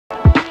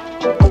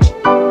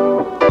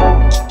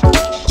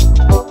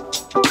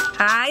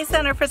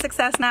Center for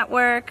Success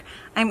Network.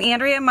 I'm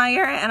Andrea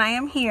Meyer, and I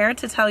am here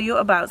to tell you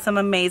about some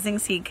amazing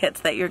seed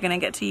kits that you're going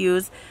to get to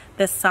use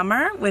this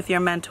summer with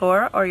your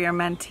mentor or your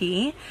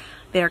mentee.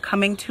 They're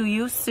coming to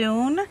you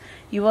soon.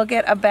 You will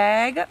get a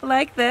bag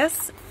like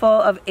this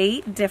full of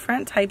 8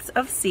 different types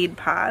of seed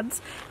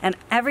pods, and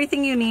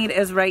everything you need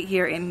is right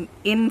here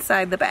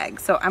inside the bag.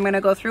 So I'm going to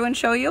go through and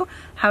show you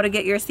how to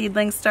get your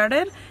seedlings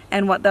started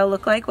and what they'll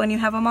look like when you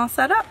have them all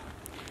set up.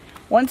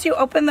 Once you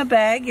open the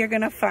bag, you're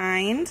going to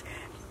find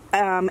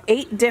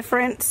 8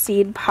 different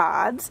seed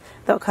pods.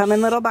 They'll come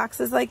in little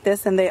boxes like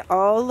this, and they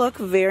all look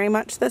very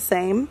much the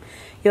same.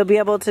 You'll be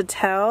able to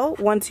tell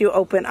once you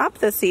open up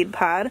the seed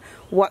pod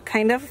what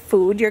kind of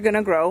food you're going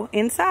to grow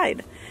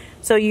inside.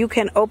 So you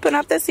can open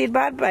up the seed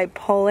pod by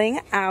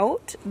pulling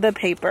out the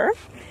paper.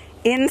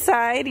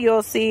 Inside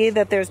you'll see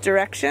that there's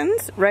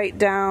directions right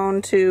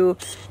down to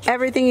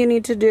everything you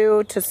need to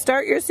do to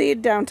start your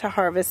seed down to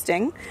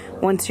harvesting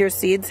once your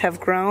seeds have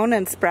grown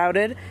and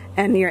sprouted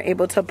and you're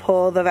able to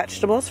pull the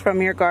vegetables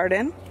from your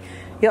garden.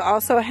 You'll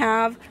also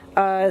have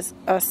a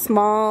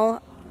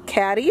small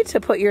caddy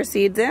to put your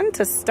seeds in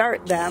to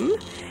start them,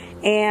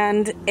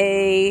 and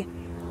a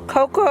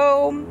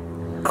cocoa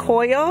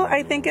coil,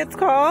 I think it's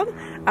called.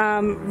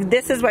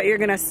 This is what you're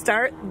going to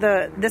start.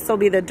 This will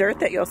be the dirt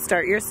that you'll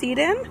start your seed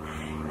in.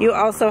 You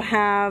also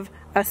have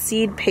a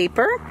seed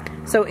paper.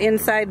 So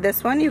inside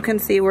this one you can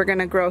see we're going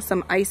to grow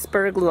some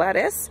iceberg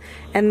lettuce,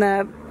 and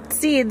the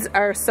seeds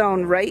are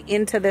sewn right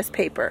into this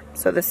paper.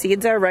 So the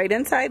seeds are right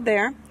inside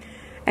there.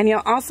 And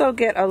you'll also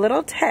get a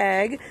little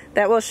tag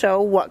that will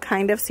show what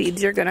kind of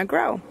seeds you're going to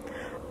grow.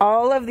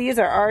 All of these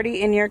are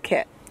already in your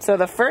kit. So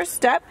the first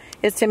step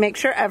is to make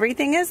sure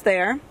everything is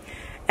there.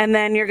 And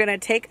then you're going to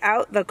take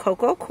out the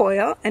cocoa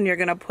coil and you're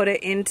going to put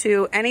it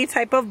into any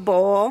type of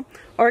bowl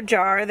or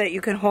jar that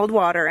you can hold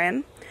water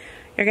in.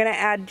 You're going to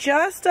add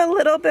just a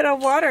little bit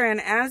of water,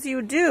 and as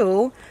you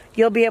do,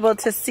 you'll be able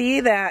to see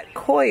that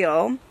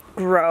coil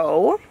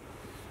grow.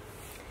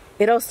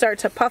 It'll start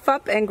to puff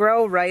up and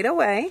grow right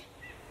away.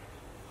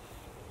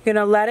 You're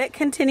going to let it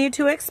continue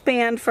to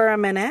expand for a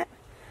minute.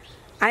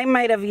 I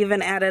might have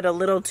even added a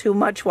little too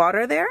much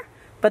water there,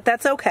 but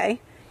that's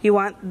okay. You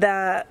want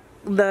the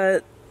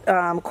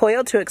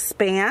coil to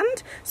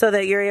expand so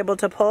that you're able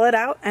to pull it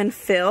out and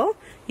fill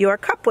your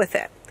cup with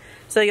it.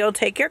 So you'll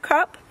take your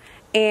cup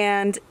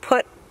and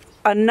put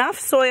enough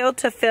soil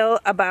to fill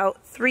about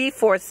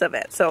 3/4 of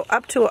it. So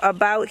up to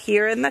about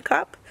here in the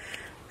cup.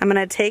 I'm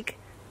going to take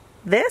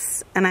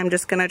this and I'm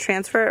just going to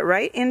transfer it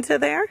right into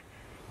there.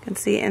 You can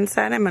see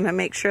inside. I'm going to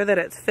make sure that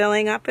it's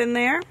filling up in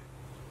there.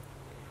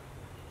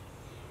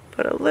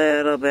 Put a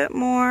little bit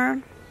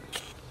more.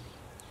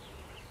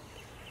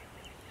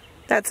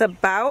 That's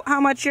about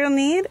how much you'll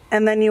need.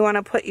 And then you want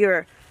to put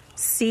your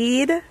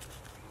seed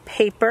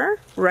paper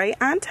right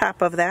on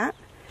top of that.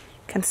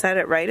 You can set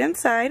it right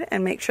inside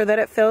and make sure that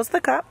it fills the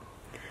cup.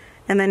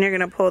 And then you're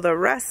going to pull the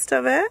rest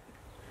of it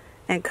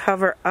and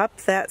cover up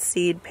that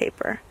seed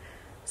paper,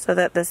 so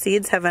that the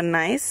seeds have a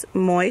nice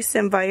moist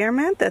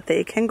environment that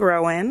they can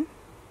grow in.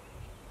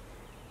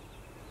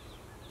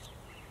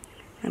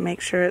 And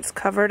make sure it's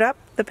covered up,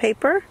 the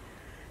paper.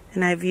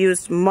 And I've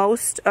used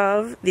most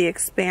of the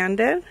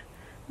expanded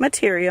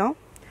material.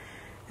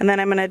 And then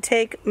I'm going to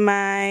take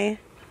my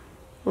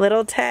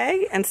little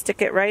tag and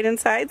stick it right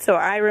inside so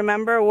I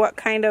remember what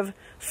kind of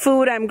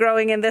food I'm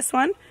growing in this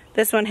one.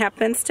 This one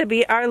happens to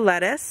be our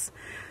lettuce.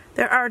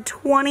 There are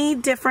 20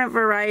 different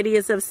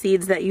varieties of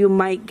seeds that you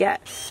might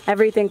get.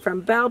 Everything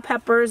from bell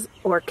peppers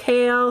or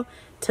kale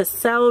to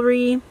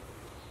celery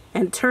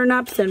and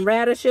turnips and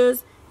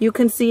radishes. You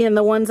can see in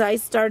the ones I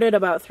started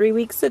about 3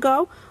 weeks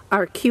ago,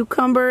 our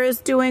cucumber is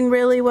doing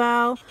really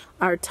well.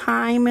 Our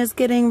thyme is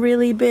getting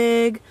really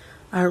big.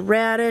 Our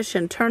radish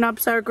and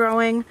turnips are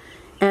growing.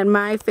 And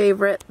my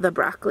favorite, the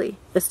broccoli,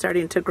 is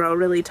starting to grow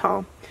really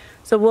tall.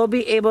 So we'll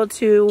be able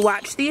to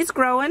watch these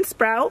grow and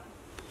sprout.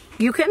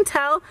 You can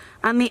tell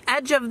on the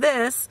edge of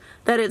this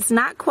that it's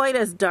not quite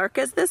as dark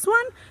as this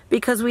one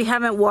because we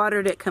haven't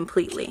watered it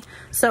completely.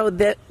 So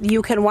that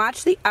you can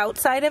watch the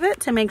outside of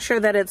it to make sure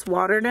that it's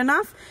watered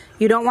enough.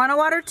 You don't want to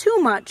water too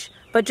much,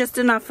 but just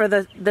enough for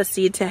the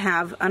seed to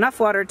have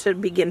enough water to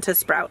begin to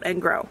sprout and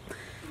grow.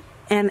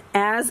 And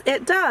as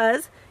it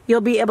does,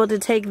 you'll be able to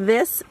take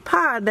this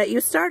pod that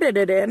you started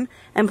it in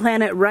and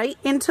plant it right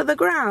into the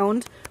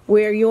ground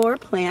where your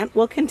plant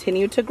will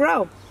continue to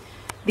grow.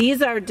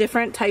 These are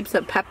different types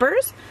of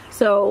peppers,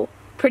 so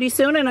pretty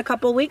soon in a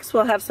couple weeks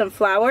we'll have some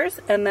flowers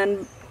and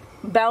then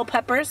bell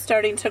peppers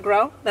starting to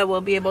grow that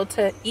we'll be able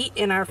to eat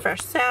in our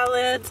fresh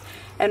salads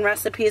and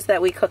recipes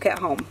that we cook at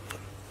home.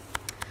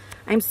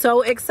 I'm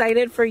so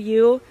excited for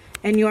you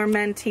and your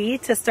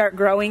mentee to start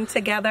growing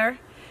together,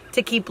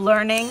 to keep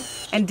learning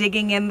and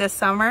digging in this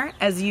summer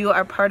as you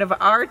are part of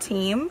our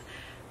team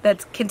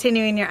that's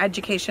continuing your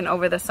education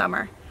over the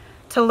summer.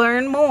 To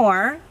learn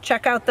more,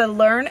 check out the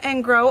Learn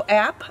and Grow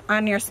app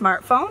on your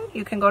smartphone.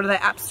 You can go to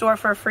the App Store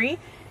for free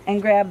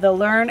and grab the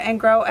Learn and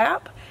Grow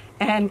app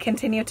and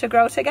continue to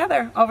grow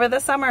together over the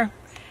summer.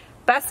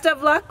 Best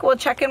of luck. We'll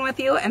check in with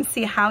you and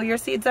see how your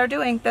seeds are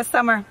doing this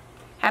summer.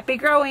 Happy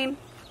growing!